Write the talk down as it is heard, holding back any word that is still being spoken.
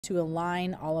to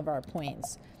align all of our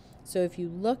points. So if you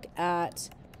look at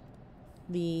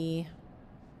the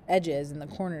edges and the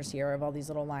corners here of all these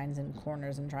little lines and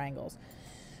corners and triangles,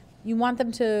 you want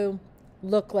them to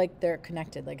look like they're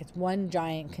connected, like it's one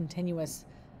giant continuous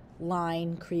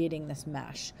line creating this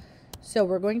mesh. So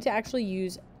we're going to actually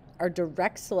use our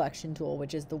direct selection tool,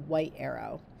 which is the white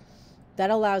arrow.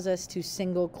 That allows us to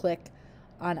single click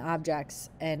on objects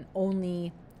and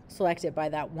only select it by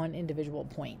that one individual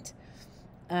point.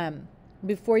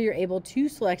 Before you're able to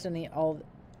select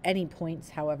any points,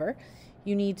 however,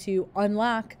 you need to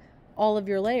unlock all of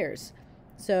your layers.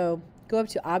 So go up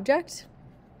to Object,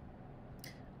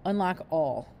 Unlock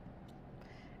All,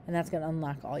 and that's going to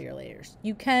unlock all your layers.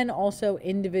 You can also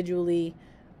individually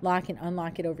lock and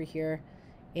unlock it over here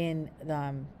in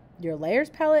your layers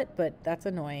palette, but that's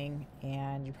annoying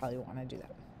and you probably want to do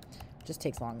that. It just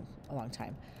takes a long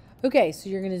time. Okay, so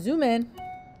you're going to zoom in.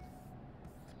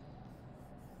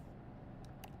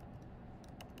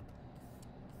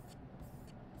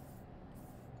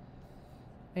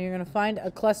 And you're going to find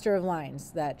a cluster of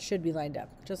lines that should be lined up,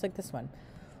 just like this one.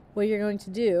 What you're going to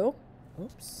do,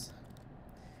 oops,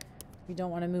 we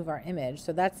don't want to move our image,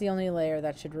 so that's the only layer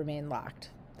that should remain locked.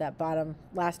 That bottom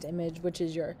last image, which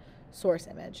is your source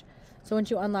image. So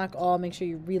once you unlock all, make sure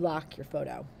you relock your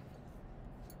photo.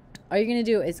 All you're going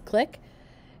to do is click,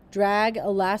 drag a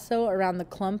lasso around the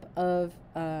clump of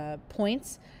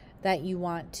points that you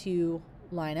want to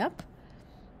line up.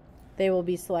 They will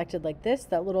be selected like this.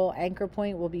 That little anchor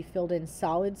point will be filled in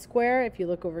solid square. If you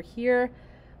look over here,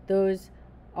 those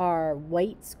are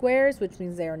white squares, which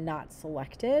means they are not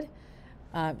selected.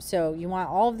 So you want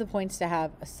all of the points to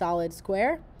have a solid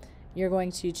square. You're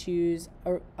going to choose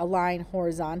Align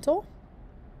Horizontal.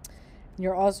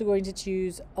 You're also going to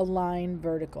choose Align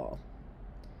Vertical.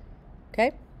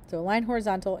 Okay, so Align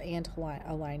Horizontal and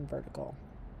Align Vertical.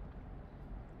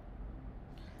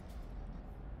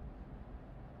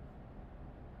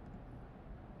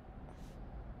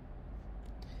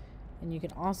 And you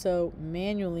can also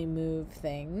manually move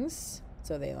things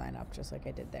so they line up just like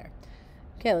I did there.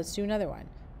 Okay, let's do another one.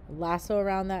 Lasso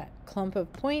around that clump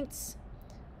of points.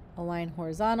 Align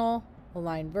horizontal,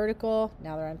 align vertical.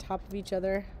 Now they're on top of each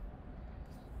other.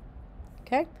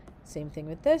 Okay, same thing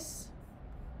with this.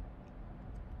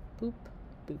 Boop,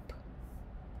 boop.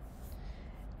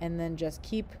 And then just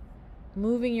keep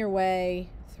moving your way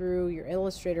through your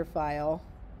Illustrator file.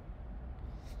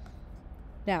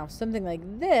 Now, something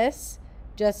like this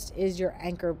just is your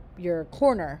anchor, your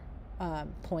corner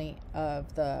point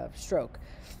of the stroke.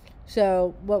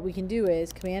 So what we can do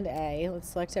is Command A, let's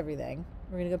select everything.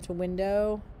 We're going to go up to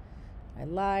Window. I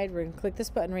lied. We're going to click this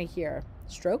button right here,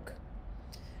 Stroke.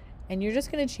 And you're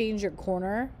just going to change your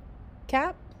corner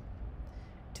cap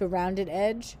to rounded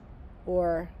edge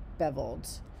or beveled.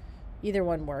 Either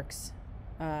one works.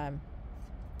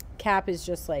 Cap is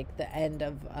just like the end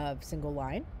of a single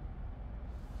line.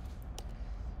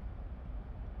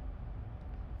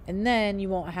 And then you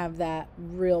won't have that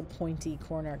real pointy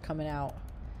corner coming out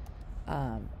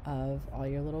of all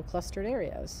your little clustered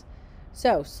areas.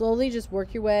 So slowly just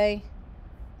work your way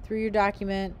through your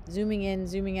document, zooming in,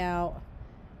 zooming out,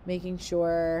 making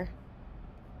sure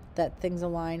that things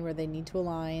align where they need to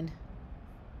align.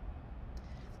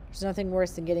 There's nothing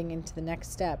worse than getting into the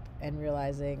next step and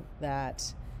realizing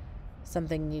that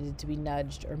something needed to be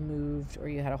nudged or moved or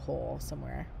you had a hole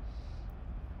somewhere.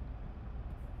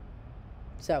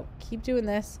 So keep doing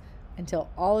this until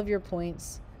all of your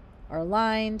points are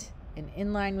aligned and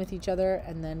in line with each other,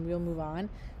 and then we'll move on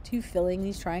to filling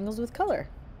these triangles with color.